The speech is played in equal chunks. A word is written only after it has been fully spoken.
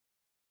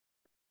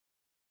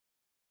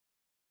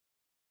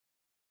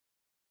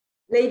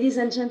Ladies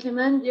and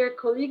gentlemen, dear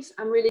colleagues,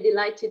 I'm really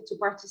delighted to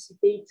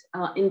participate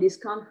in this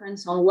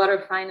conference on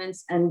water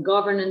finance and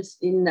governance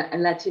in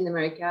Latin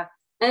America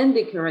and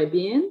the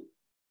Caribbean.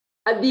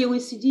 At the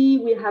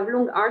OECD, we have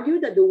long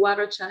argued that the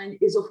water challenge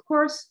is, of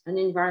course, an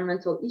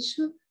environmental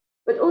issue,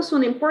 but also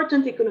an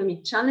important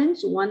economic challenge,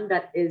 one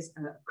that is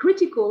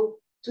critical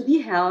to the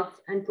health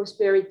and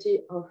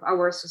prosperity of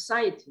our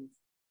societies.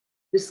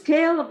 The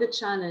scale of the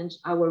challenge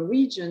our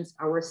regions,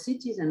 our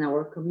cities, and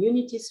our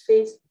communities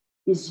face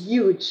is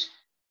huge.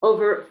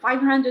 Over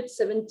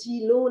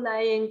 570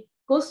 low-lying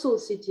coastal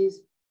cities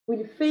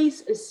will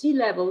face a sea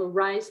level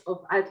rise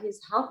of at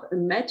least half a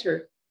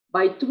meter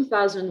by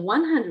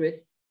 2100,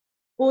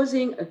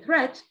 posing a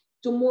threat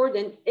to more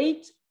than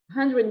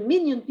 800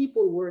 million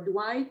people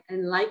worldwide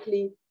and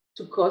likely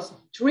to cost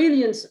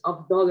trillions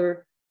of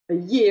dollars a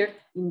year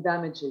in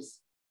damages.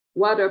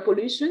 Water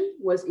pollution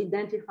was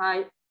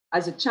identified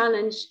as a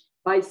challenge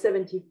by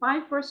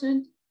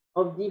 75%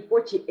 of the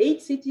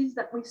 48 cities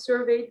that we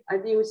surveyed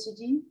at the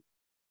OECD.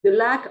 The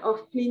lack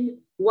of clean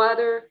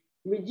water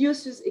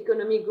reduces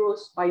economic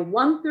growth by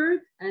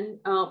 1/3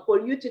 and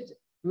polluted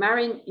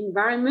marine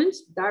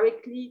environments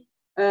directly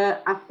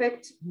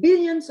affect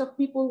billions of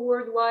people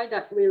worldwide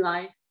that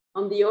rely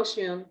on the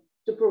ocean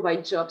to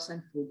provide jobs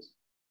and food.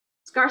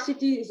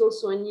 Scarcity is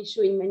also an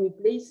issue in many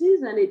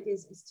places, and it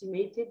is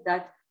estimated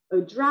that a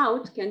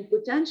drought can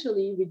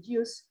potentially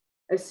reduce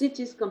a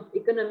city's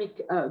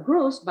economic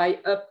growth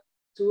by up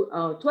to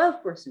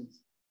 12%.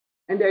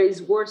 And there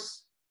is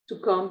worse to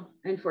come,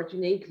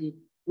 unfortunately.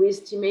 We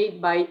estimate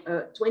by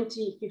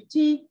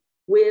 2050,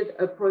 with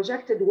a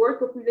projected world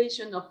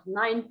population of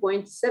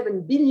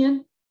 9.7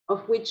 billion,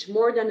 of which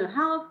more than a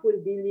half will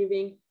be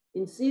living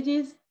in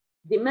cities,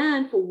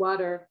 demand for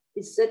water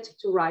is set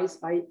to rise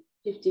by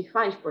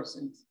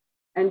 55%.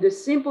 And the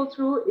simple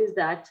truth is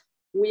that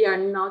we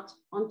are not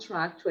on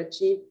track to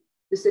achieve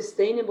the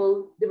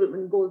Sustainable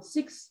Development Goal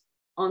 6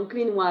 on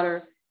clean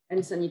water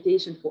and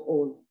sanitation for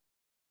all.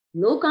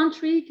 No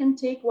country can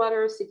take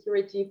water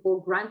security for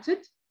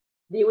granted.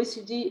 The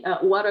OECD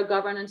water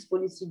governance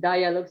policy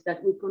dialogues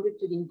that we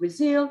conducted in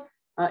Brazil,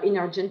 in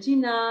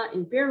Argentina,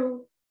 in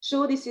Peru,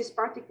 show this is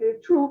particularly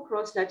true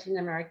across Latin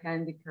America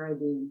and the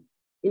Caribbean.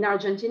 In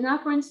Argentina,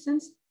 for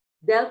instance,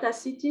 delta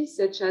cities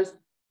such as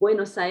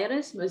Buenos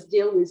Aires must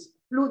deal with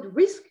flood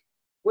risk,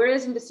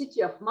 whereas in the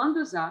city of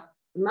Mendoza,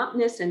 a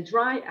mountainous and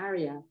dry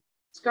area,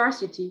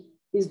 scarcity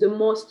is the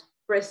most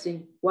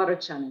pressing water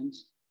challenge.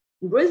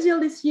 In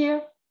Brazil this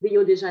year,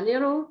 Rio de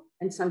Janeiro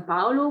and Sao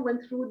Paulo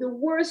went through the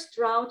worst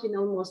drought in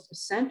almost a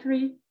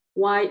century,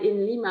 while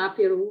in Lima,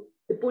 Peru,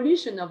 the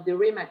pollution of the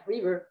Rimac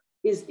River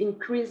is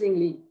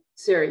increasingly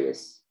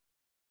serious.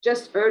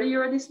 Just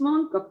earlier this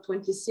month,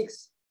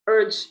 COP26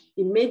 urged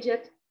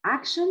immediate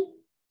action.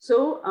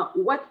 So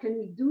what can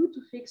we do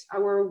to fix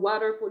our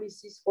water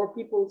policies for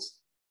people's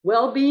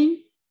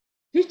well-being?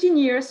 15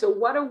 years of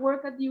water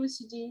work at the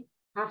OECD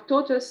have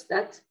taught us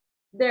that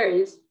there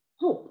is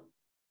hope.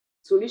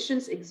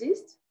 Solutions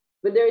exist,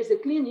 but there is a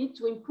clear need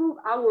to improve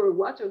our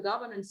water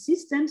governance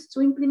systems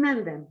to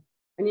implement them.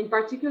 And in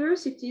particular,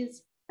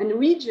 cities and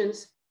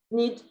regions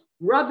need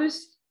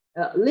robust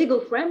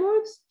legal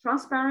frameworks,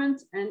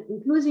 transparent and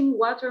inclusive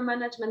water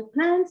management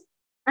plans,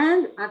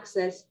 and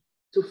access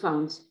to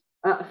funds.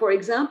 For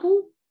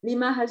example,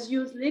 Lima has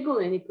used legal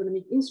and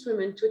economic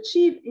instruments to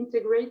achieve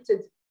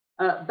integrated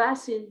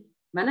basin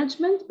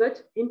management,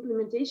 but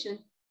implementation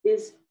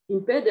is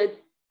impeded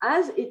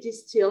as it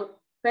is still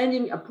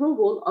pending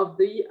approval of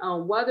the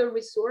Water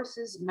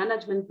Resources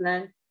Management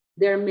Plan,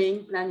 their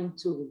main planning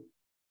tool.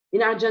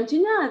 In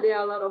Argentina, there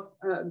are a lot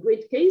of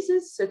great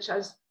cases, such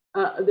as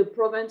the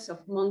province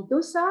of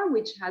Mendoza,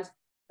 which has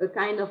a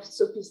kind of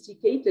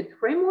sophisticated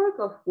framework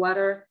of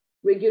water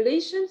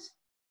regulations,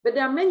 but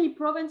there are many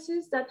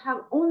provinces that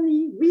have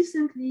only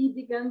recently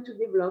begun to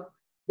develop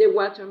their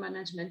water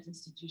management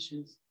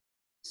institutions.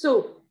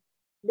 So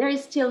there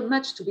is still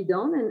much to be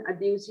done, and at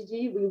the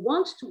OECD, we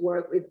want to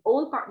work with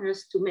all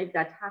partners to make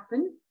that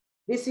happen.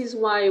 This is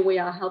why we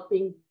are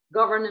helping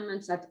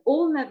governments at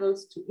all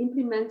levels to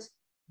implement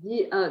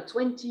the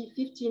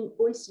 2015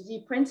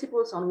 OECD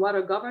principles on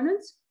water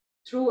governance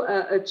through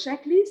a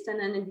checklist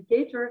and an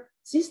indicator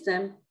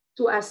system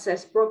to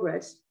assess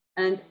progress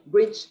and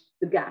bridge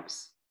the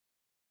gaps.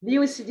 The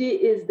OECD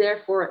is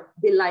therefore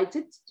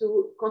delighted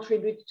to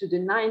contribute to the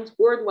 9th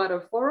World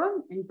Water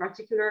Forum, in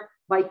particular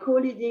by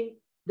co-leading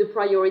the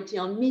priority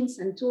on means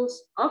and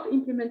tools of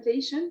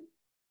implementation.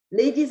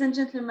 Ladies and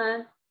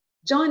gentlemen,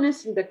 join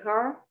us in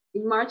Dakar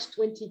in March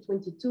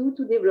 2022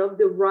 to develop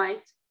the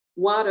right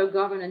water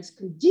governance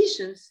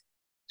conditions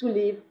to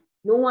leave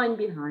no one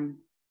behind.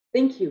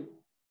 Thank you.